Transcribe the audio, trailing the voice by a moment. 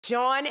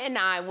John and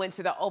I went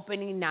to the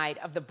opening night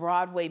of the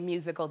Broadway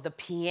musical, The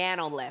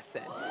Piano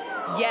Lesson.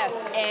 Yes,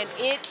 and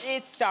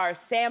it stars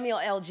Samuel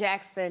L.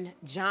 Jackson,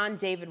 John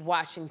David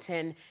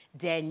Washington,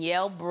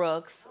 Danielle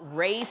Brooks,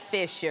 Ray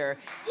Fisher,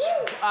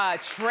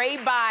 Trey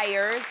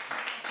Byers,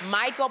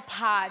 Michael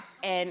Potts,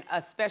 and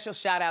a special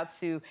shout out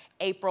to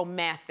April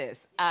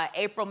Mathis.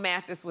 April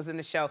Mathis was in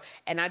the show,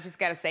 and I just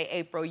gotta say,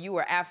 April, you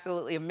were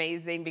absolutely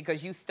amazing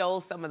because you stole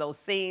some of those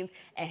scenes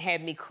and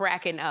had me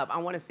cracking up. I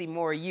wanna see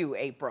more of you,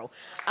 April.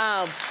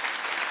 But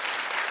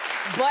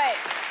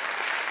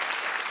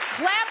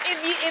clap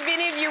if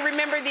any of you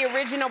remember the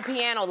original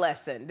Piano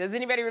Lesson. Does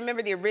anybody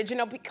remember the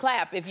original?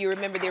 Clap if you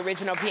remember the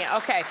original piano.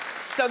 Okay,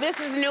 so this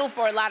is new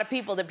for a lot of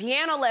people. The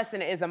Piano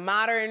Lesson is a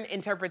modern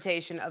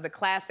interpretation of the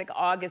classic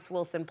August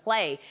Wilson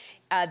play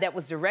that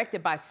was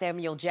directed by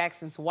Samuel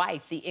Jackson's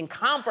wife, the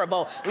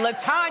incomparable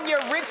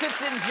LaTanya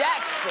Richardson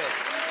Jackson.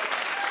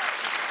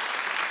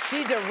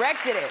 She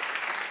directed it.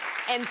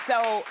 And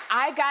so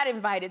I got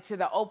invited to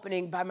the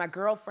opening by my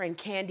girlfriend,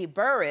 Candy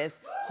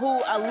Burris,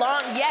 who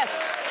along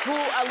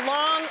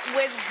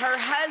with her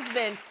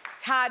husband,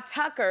 Todd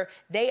Tucker,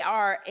 they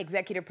are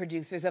executive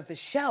producers of the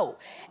show.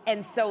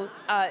 And so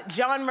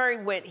John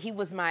Murray went, he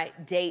was my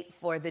date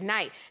for the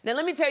night. Now,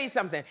 let me tell you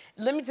something.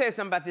 Let me tell you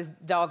something about this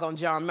doggone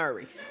John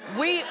Murray.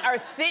 We are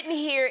sitting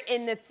here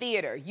in the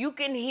theater. You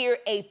can hear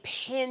a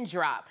pin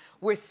drop.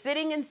 We're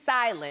sitting in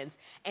silence,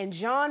 and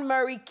John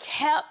Murray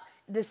kept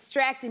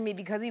distracting me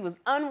because he was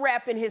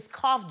unwrapping his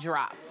cough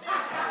drop.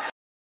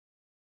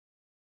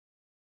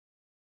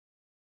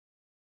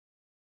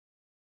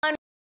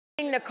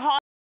 Unwrapping the cough.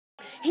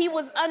 He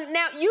was,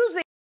 now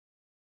usually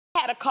I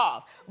had a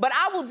cough, but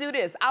I will do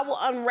this. I will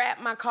unwrap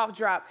my cough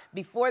drop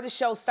before the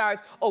show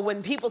starts or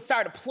when people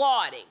start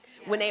applauding.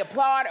 When they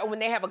applaud or when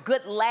they have a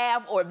good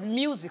laugh or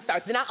music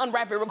starts, then I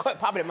unwrap it real quick,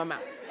 pop it in my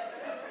mouth.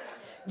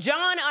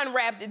 John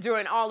unwrapped it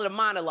during all of the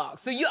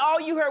monologues. So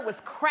all you heard was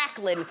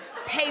crackling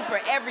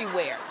paper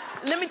everywhere.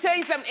 Let me tell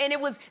you something, and it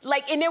was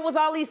like, and there was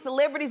all these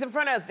celebrities in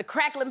front of us, the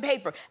crackling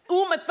paper.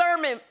 Uma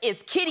Thurman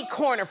is kitty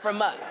corner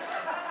from us.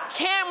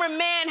 Cameron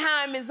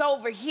Manheim is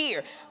over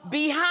here.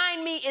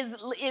 Behind me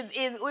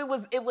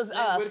it was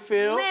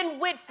Lynn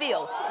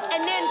Whitfield.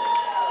 And then,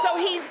 so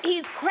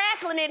he's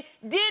crackling it.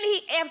 Then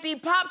after he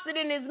pops it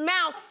in his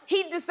mouth,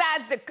 he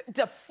decides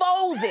to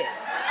fold it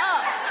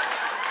up.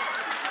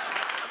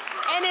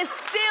 And it's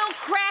still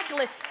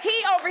crackling.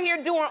 He over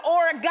here doing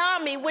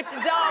origami with the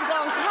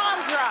doggone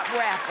cough drop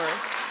wrapper.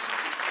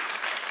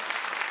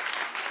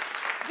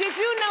 Did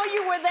you know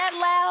you were that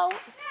loud?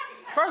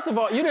 First of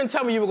all, you didn't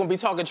tell me you were gonna be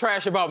talking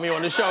trash about me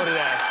on the show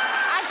today.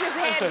 I just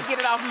had to get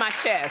it off my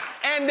chest.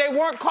 And they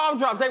weren't cough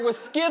drops, they were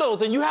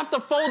Skittles, and you have to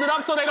fold it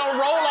up so they don't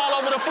roll all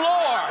over the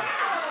floor.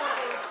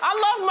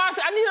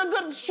 I need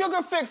a good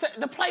sugar fix.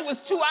 The play was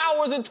 2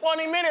 hours and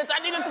 20 minutes.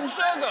 I needed some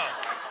sugar.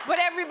 But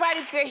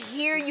everybody could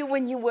hear you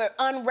when you were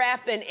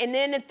unwrapping. And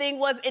then the thing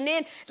was, and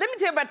then, let me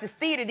tell you about this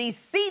theater. These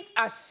seats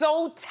are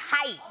so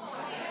tight.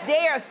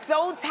 They are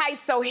so tight,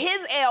 so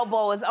his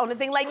elbow is on the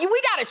thing. Like,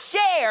 we gotta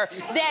share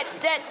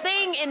that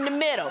thing in the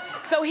middle.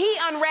 So he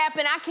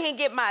unwrapping, I can't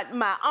get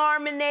my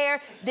arm in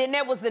there. Then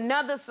there was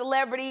another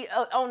celebrity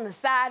on the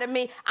side of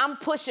me. I'm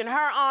pushing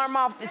her arm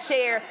off the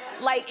chair.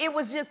 Like, it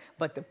was just,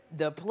 but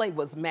the play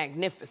was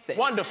magnificent.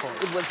 Wonderful.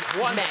 It was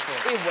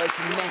wonderful. It was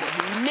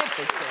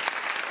magnificent.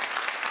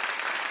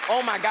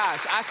 Oh my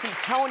gosh, I see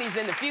Tony's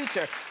in the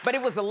future. But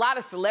it was a lot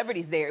of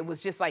celebrities there. It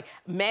was just like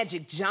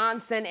Magic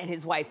Johnson and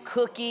his wife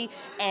Cookie,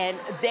 and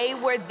they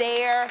were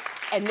there,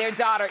 and their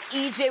daughter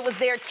EJ was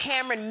there,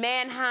 Cameron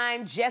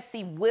Manheim,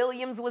 Jesse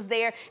Williams was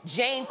there,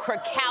 Jane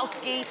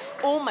Krakowski,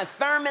 Uma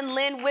Thurman,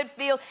 Lynn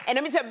Whitfield. And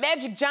let me tell you,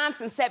 Magic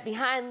Johnson sat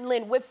behind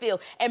Lynn Whitfield,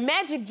 and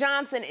Magic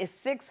Johnson is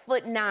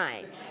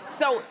 6'9".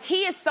 So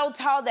he is so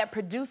tall that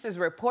producers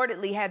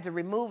reportedly had to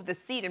remove the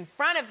seat in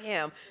front of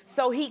him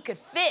so he could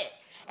fit.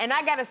 And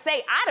I gotta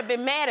say, I'd have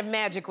been mad if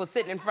Magic was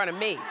sitting in front of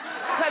me,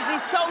 because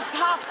he's so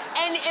tall.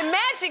 And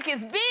Magic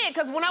is big,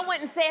 because when I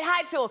went and said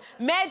hi to him,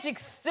 Magic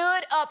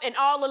stood up and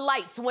all the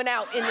lights went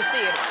out in the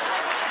theater.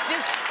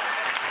 Just,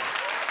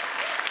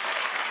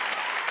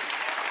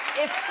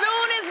 as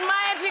soon as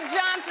Magic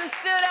Johnson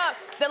stood up,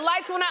 the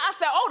lights went out. I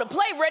said, oh, the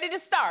play ready to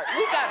start.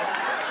 We got it.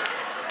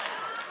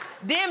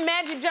 Then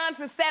Magic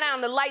Johnson sat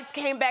down, the lights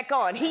came back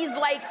on. He's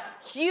like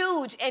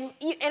huge, and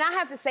I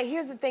have to say,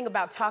 here's the thing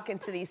about talking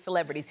to these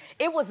celebrities.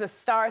 It was a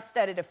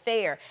star-studded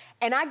affair,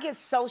 and I get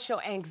social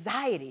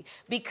anxiety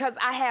because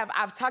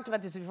I've talked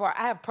about this before,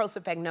 I have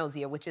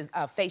prosopagnosia, which is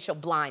facial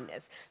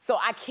blindness. So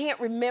I can't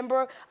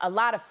remember a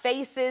lot of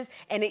faces,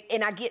 and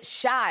I get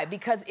shy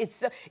because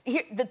it's,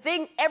 the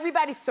thing,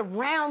 everybody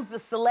surrounds the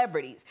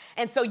celebrities.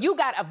 And so you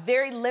got a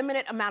very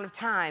limited amount of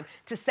time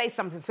to say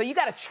something. So you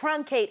got to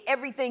truncate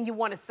everything you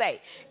want to say.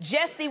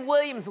 Jesse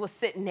Williams was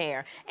sitting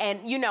there, and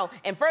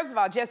and first of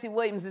all, Jesse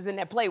Williams is in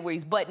that play where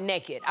he's butt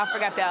naked. I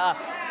forgot that.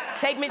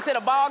 Take me to the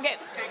ball game.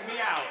 Take me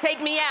out.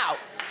 Take me out,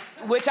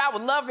 which I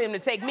would love for him to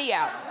take me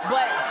out.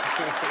 But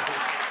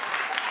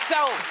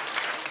so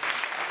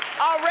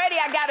already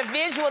I got a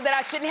visual that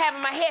I shouldn't have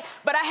in my head,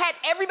 but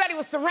everybody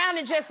was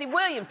surrounding Jesse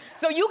Williams.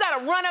 So you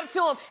gotta run up to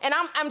him, and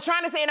I'm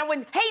trying to say, and I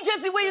went, hey,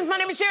 Jesse Williams, my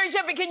name is Sherri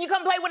Shepherd, can you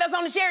come play with us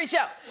on the Sherri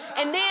Show?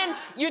 And then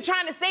you're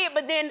trying to say it,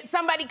 but then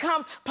somebody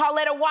comes,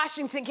 Pauletta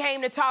Washington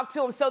came to talk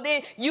to him. So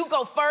then you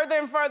go further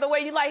and further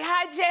away. You're like,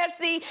 hi,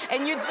 Jesse,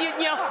 and you're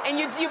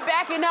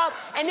backing up,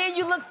 and then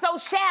you look so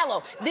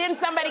shallow. Then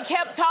somebody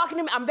kept talking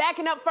to me. I'm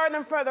backing up further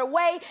and further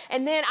away,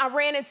 and then I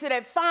ran into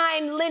that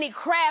fine Lenny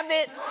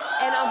Kravitz,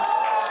 and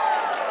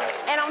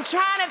I'm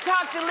trying to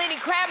talk to Lenny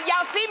Kravitz.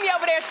 Y'all see me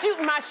over there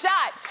shooting my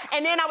shot.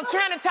 And then I was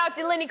trying to talk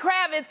to Lenny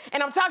Kravitz,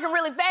 and I'm talking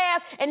really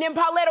fast, and then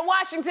Pauletta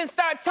Washington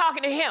starts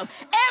talking to him.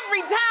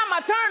 Every time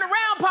I turned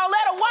around,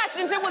 Pauletta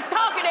Washington was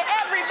talking to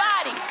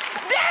everybody.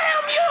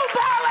 Damn you,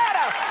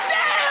 Pauletta!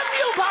 Damn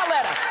you,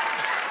 Pauletta!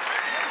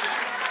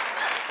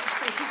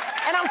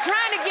 And I'm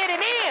trying to get it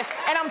in,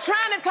 and I'm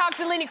trying to talk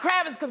to Lenny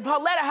Kravitz because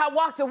Pauletta had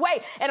walked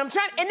away, and and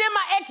then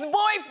my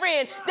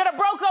ex-boyfriend that I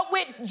broke up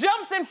with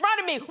jumps in front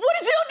of me.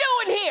 What is you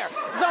doing here?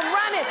 So I'm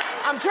running.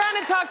 I'm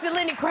trying to talk to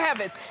Lenny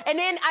Kravitz, and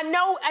then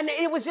and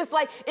it was just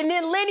like, and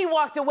then Lenny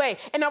walked away,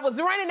 and I was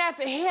running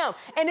after him,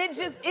 and it's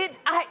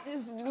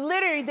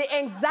literally the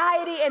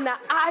anxiety and the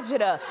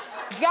agita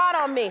got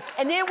on me,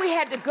 and then we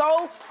had to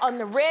go on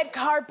the red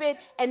carpet,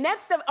 and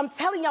that stuff. I'm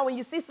telling y'all, when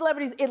you see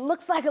celebrities, it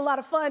looks like a lot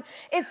of fun.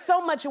 It's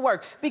so much work.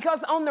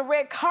 Because on the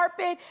red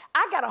carpet,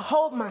 I gotta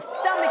hold my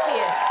stomach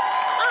in.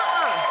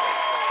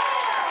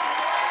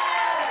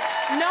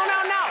 No.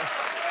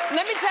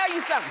 Let me tell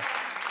you something.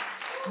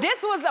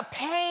 This was a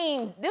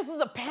pain. This was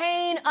a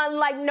pain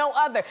unlike no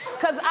other.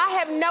 Because I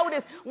have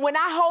noticed when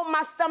I hold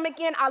my stomach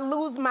in, I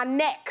lose my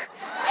neck.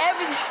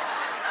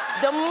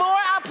 The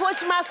more I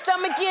push my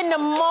stomach in, the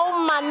more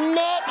my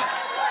neck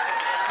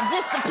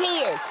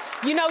disappears.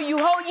 You know, you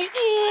hold you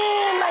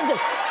in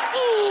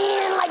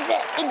like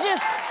that. It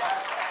just.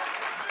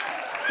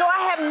 So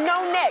I have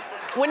no neck.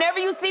 Whenever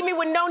you see me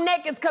with no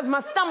neck, it's because my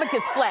stomach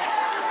is flat.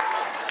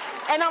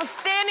 And I'm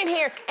standing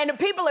here, and the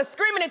people are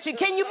screaming at you,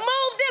 can you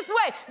move this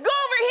way? Go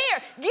over here.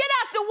 Get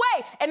out the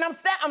way. And I'm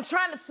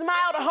trying to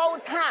smile the whole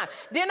time.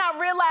 Then I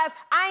realize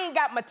I ain't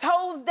got my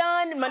toes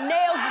done. My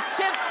nails are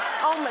chipped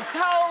on my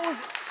toes.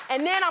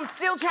 And then I'm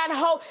still trying to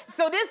hold.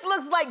 So this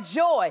looks like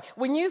joy.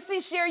 When you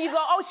see Sherri, you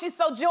go, oh, she's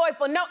so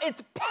joyful. No,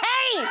 it's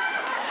pain.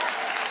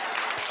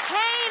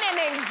 Pain and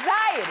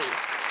anxiety.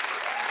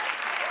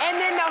 And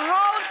then the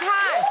whole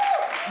time,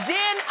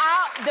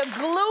 the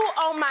glue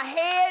on my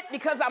head,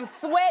 because I'm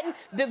sweating,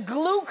 the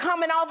glue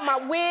coming off my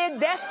wig,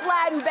 that's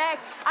sliding back.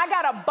 I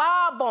got a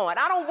bob on.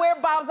 I don't wear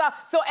bobs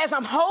off. So as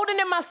I'm holding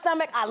in my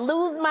stomach, I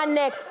lose my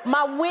neck.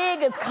 My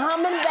wig is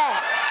coming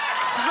back.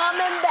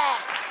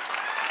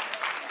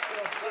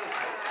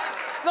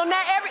 So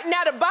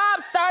now the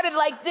bob started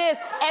like this.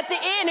 At the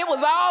end, it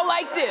was all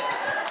like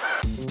this.